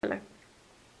Hello.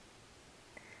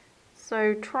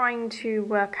 So trying to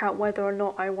work out whether or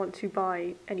not I want to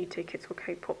buy any tickets for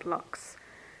KpopLux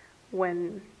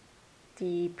when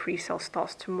the pre-sale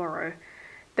starts tomorrow.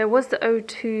 There was the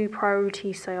O2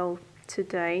 priority sale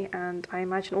today, and I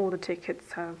imagine all the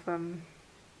tickets have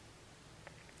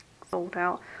sold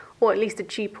out, or at least the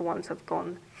cheaper ones have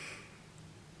gone.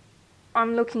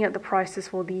 I'm looking at the prices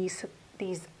for these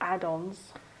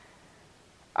add-ons,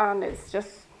 and it's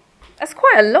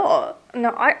quite a lot.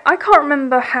 Now, I can't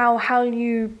remember how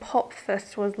Hallyu Pop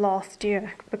Fest was last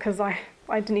year, because I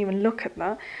didn't even look at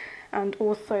that, and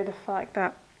also the fact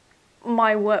that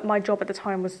my job at the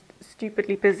time was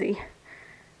stupidly busy.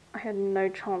 I had no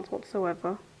chance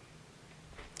whatsoever.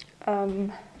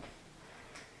 And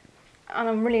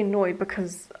I'm really annoyed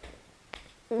because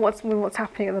what's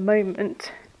happening at the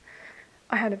moment,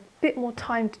 I have a bit more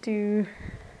time,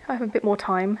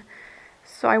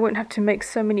 so I won't have to make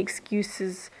so many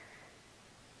excuses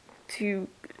to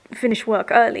finish work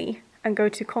early and go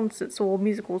to concerts or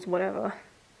musicals or whatever.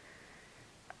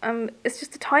 It's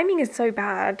just the timing is so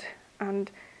bad,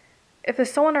 and if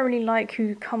there's someone I really like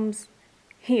who comes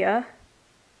here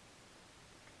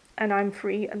and I'm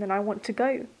free and then I want to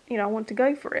go, I want to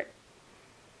go for it.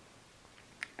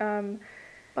 But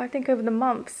I think over the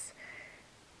months,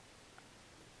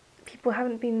 people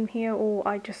haven't been here, or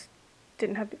I just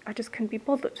couldn't be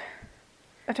bothered.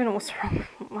 I don't know what's wrong.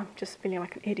 I'm just feeling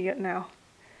like an idiot now.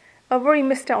 I've already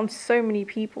missed out on so many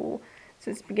people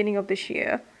since the beginning of this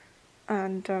year,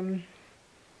 and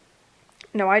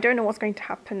no, I don't know what's going to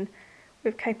happen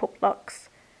with KpopLux.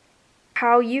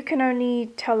 How you can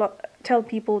only tell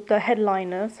people the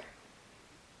headliners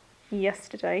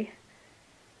yesterday,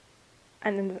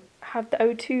 and then have the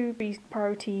O2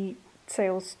 priority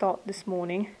sales start this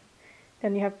morning.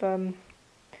 Then you have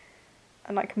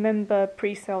and like member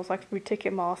pre-sales like through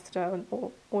Ticketmaster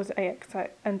or was it AXS,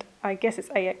 and I guess it's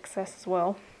AXS as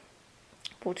well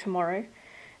for tomorrow.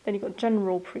 Then you've got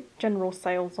general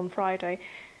sales on Friday.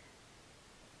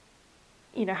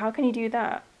 How can you do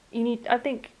that? I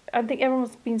think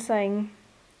everyone's been saying,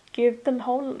 give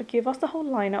us the whole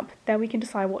lineup, then we can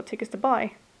decide what tickets to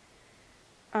buy.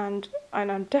 And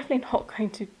I'm definitely not going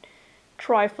to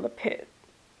try for the pit.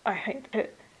 I hate the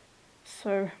pit.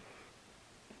 So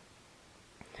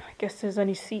I guess there's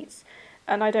only seats,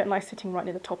 and I don't like sitting right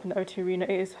near the top in the O2 Arena.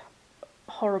 It is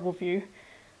a horrible view.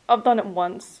 I've done it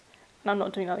once, and I'm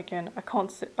not doing that again. I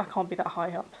can't be that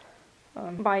high up.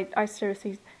 But I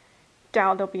seriously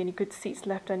doubt there'll be any good seats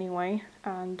left anyway.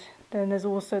 And then there's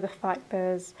also the fact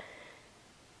there's,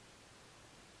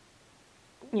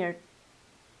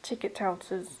 ticket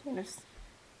touters,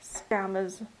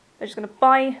 scammers. They're just going to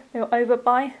buy, they'll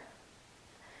overbuy,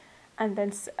 and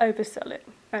then oversell it.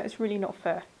 And it's really not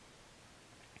fair.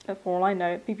 And for all I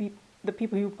know, the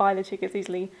people who buy the tickets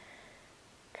easily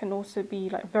can also be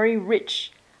like very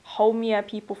rich, homier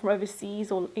people from overseas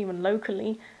or even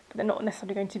locally, but they're not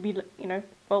necessarily going to be,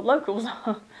 locals.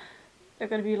 They're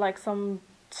going to be like some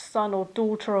son or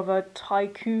daughter of a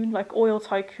tycoon, like oil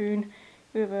tycoon,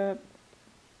 with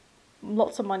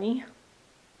lots of money.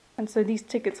 And so these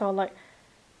tickets are like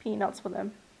peanuts for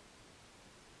them.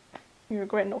 You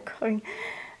regret not going,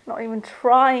 not even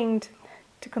trying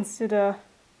to consider,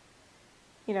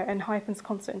 Enhypen's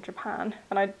concert in Japan.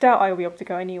 And I doubt I will be able to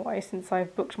go anyway, since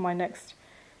I've booked my next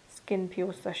skin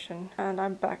peel session. And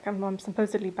I'm back, I'm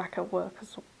supposedly back at work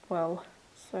as well.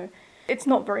 So it's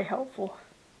not very helpful.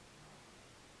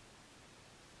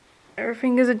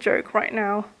 Everything is a joke right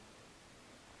now.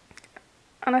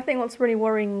 And I think what's really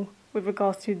worrying with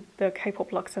regards to the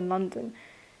KpopLux in London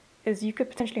is you could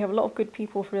potentially have a lot of good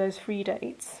people for those free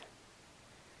dates,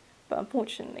 but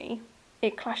unfortunately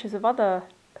it clashes with other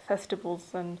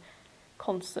festivals and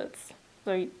concerts.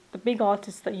 So the big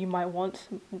artists that you might want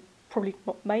will probably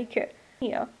not make it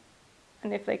here,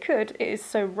 and if they could, it is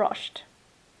so rushed.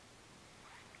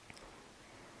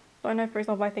 So I know, for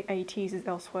example, I think ATEEZ is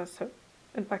elsewhere, so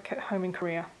back at home in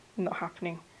Korea, not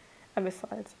happening. And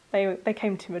besides, they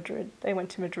came to Madrid. They went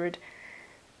to Madrid.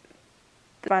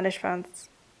 The Spanish fans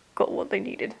got what they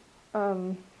needed.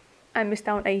 I missed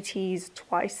out on ATEEZ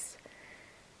twice.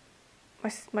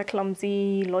 My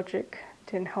clumsy logic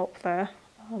didn't help there.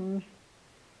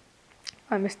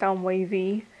 I missed out on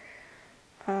Wavy.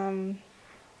 I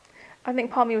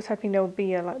think part of me was hoping there would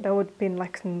be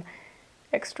some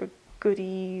extra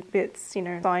goodie bits,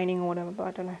 signing or whatever. But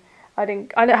I don't know.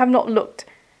 I have not looked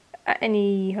at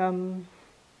any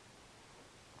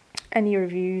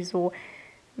reviews or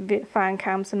fan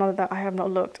cams and none of that. I have not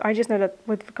looked. I just know that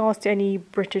with regards to any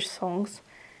British songs,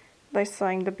 they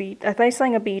sang a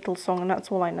Beatles song, and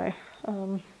that's all I know.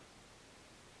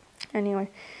 Anyway,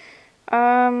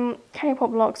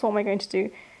 KpopLux, what am I going to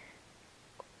do?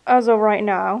 As of right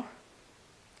now,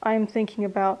 I am thinking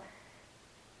about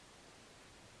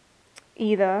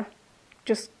either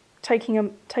just taking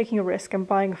a risk and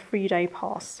buying a 3-day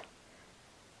pass.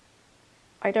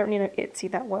 I don't really know ITZY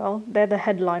that well. They're the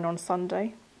headline on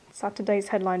Sunday. Saturday's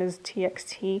headline is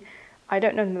TXT. I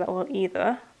don't know them that well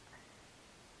either,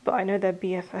 but I know they're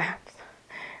BFFs.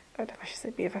 I don't know if I should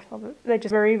say BFF, but they're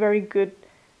just very, very good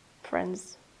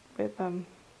friends with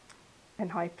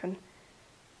ENHYPEN.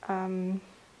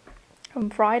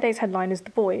 Friday's headline is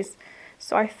The Boys.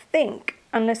 So I think,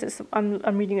 unless it's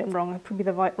I'm reading it wrong, it could be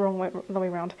the wrong way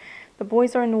around. The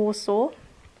Boys are in Warsaw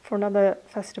for another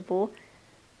festival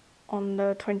on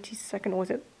the 22nd, or was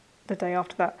it the day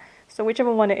after that? So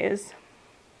whichever one it is,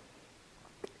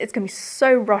 it's going to be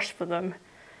so rushed for them.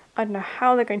 I don't know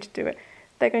how they're going to do it.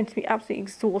 They're going to be absolutely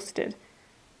exhausted.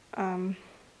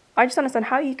 I just understand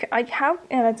how you can,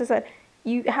 as I said,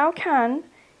 how can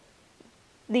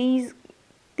these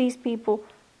people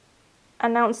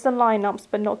announce the lineups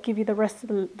but not give you the rest of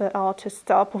the artists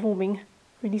that are performing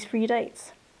for these 3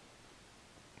 dates?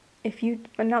 If you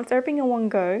announce everything in one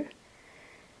go,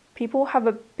 people have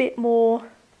a bit more,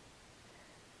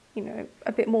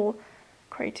 a bit more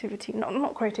creativity.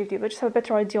 Not creativity, but just have a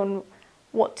better idea on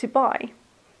what to buy,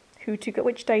 who to go,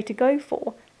 which day to go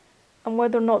for, and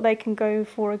whether or not they can go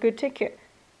for a good ticket.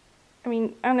 I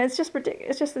mean, and it's just ridiculous.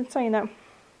 It's just insane that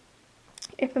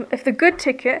if the good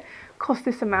ticket costs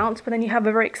this amount, but then you have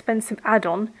a very expensive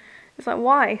add-on, it's like,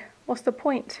 why? What's the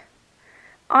point?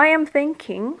 I am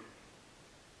thinking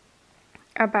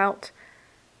about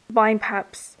buying,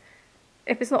 perhaps,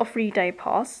 if it's not a 3-day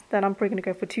pass, then I'm probably going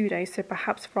to go for 2 days, so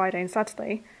perhaps Friday and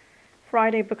Saturday.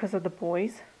 Friday because of The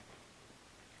Boys,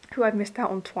 who I've missed out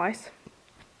on twice,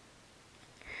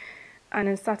 and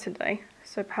then Saturday,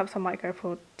 so perhaps I might go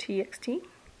for TXT.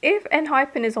 If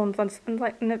ENHYPEN is on,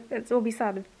 it will be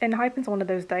sad if ENHYPEN's on one of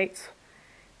those dates,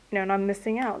 and I'm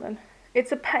missing out, then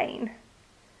it's a pain.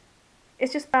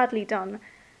 It's just badly done.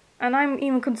 And I'm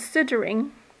even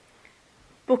considering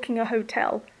booking a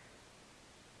hotel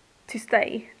to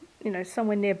stay,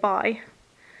 somewhere nearby,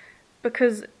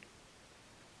 because,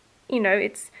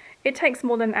 it takes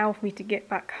more than an hour for me to get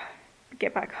back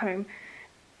home.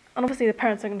 And obviously the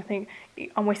parents are going to think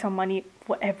I'm wasting money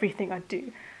for everything I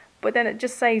do. But then it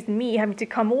just saves me having to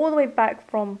come all the way back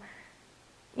from,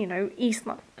 East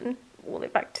London, all the way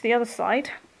back to the other side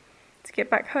to get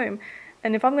back home.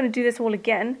 And if I'm going to do this all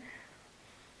again,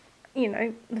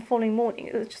 the following morning,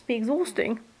 it'll just be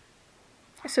exhausting.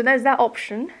 So there's that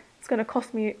option. It's going to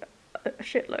cost me a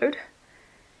shitload.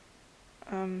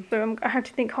 So I have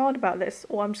to think hard about this,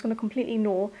 or I'm just going to completely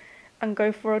ignore and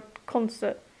go for a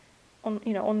concert on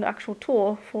the actual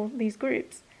tour for these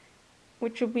groups,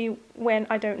 which will be when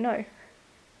I don't know.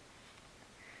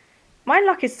 My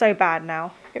luck is so bad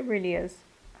now. It really is.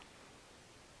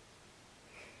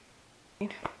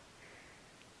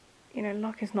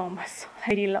 Luck is not on my side.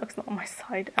 Lady Luck's not on my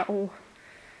side at all.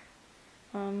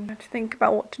 I have to think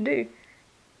about what to do.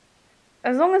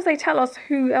 As long as they tell us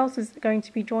who else is going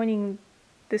to be joining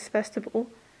this festival,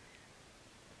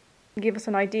 give us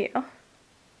an idea,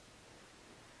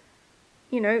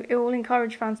 it will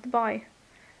encourage fans to buy.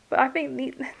 But I think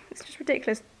it's just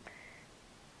ridiculous.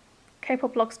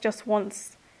 KpopLux just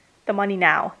wants the money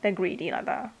now. They're greedy like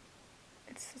that.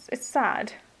 It's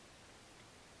sad.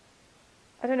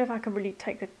 I don't know if I can really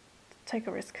take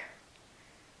a risk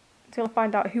until I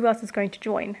find out who else is going to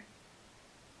join.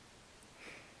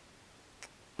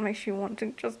 Makes you want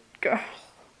to just go.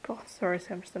 God, sorry,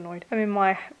 I'm just annoyed. I'm in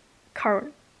my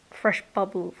current fresh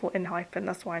bubble for ENHYPEN.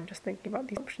 That's why I'm just thinking about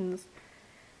these options.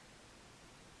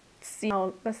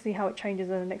 Let's see how it changes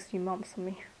in the next few months for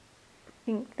me. I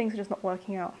think things are just not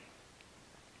working out.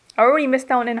 I already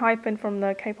missed out on ENHYPEN from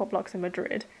the KpopLux in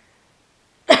Madrid.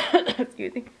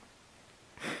 Excuse me.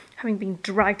 Having been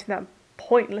dragged to that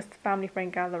pointless family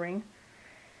friend gathering.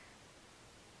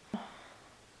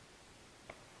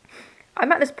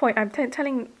 I'm at this point, I'm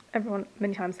telling everyone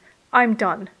many times, I'm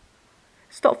done.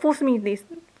 Stop forcing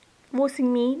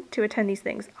me to attend these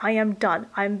things. I am done.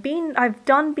 I've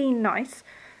done being nice.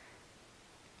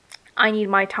 I need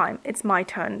my time. It's my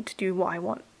turn to do what I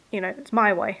want. It's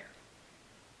my way.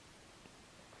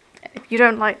 If you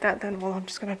don't like that, then, well, I'm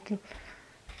just going to have to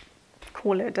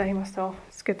call it a day myself.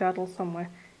 Skedaddle somewhere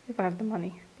if I have the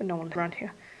money. But no one around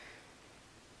here.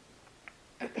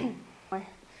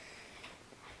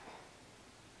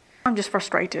 I'm just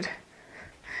frustrated.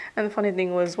 And the funny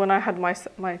thing was, when I had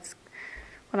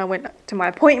when I went to my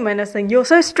appointment, I was saying, "You're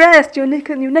so stressed. Your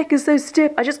neck is so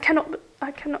stiff. I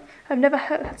cannot. I've never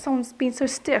heard someone's been so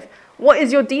stiff. What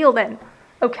is your deal then?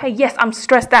 Okay, yes, I'm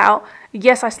stressed out.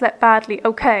 Yes, I slept badly.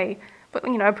 Okay, but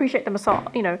I appreciate the massage.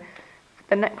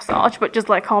 The neck massage, but just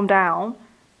like calm down.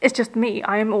 It's just me.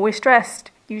 I am always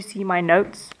stressed. You see my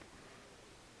notes.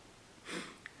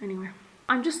 Anyway,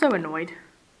 I'm just so annoyed,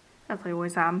 as I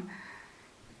always am.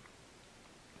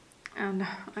 And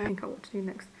I think I know what to do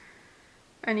next.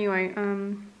 Anyway,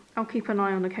 I'll keep an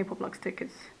eye on the KpopLux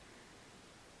tickets.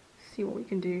 See what we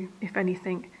can do, if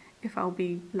anything, if I'll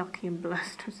be lucky and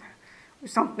blessed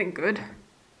with something good.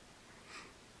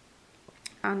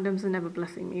 Randoms are never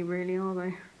blessing me, really, are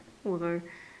they? Although,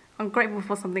 I'm grateful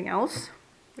for something else,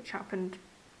 which happened.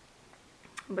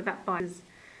 But that vibe is,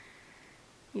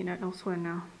 elsewhere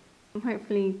now. And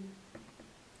hopefully,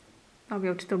 I'll be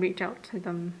able to still reach out to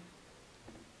them.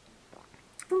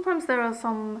 Sometimes there are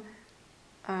some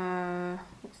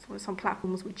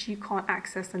platforms which you can't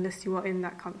access unless you are in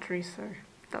that country, so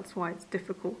that's why it's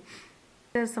difficult.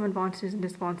 There's some advantages and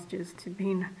disadvantages to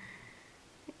being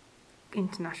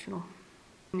international.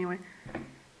 Anyway,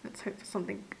 let's hope for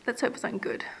something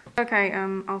good. Okay,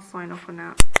 I'll sign off for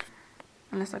now.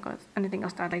 Unless I got anything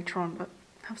else to add later on, but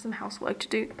I have some housework to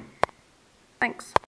do. Thanks.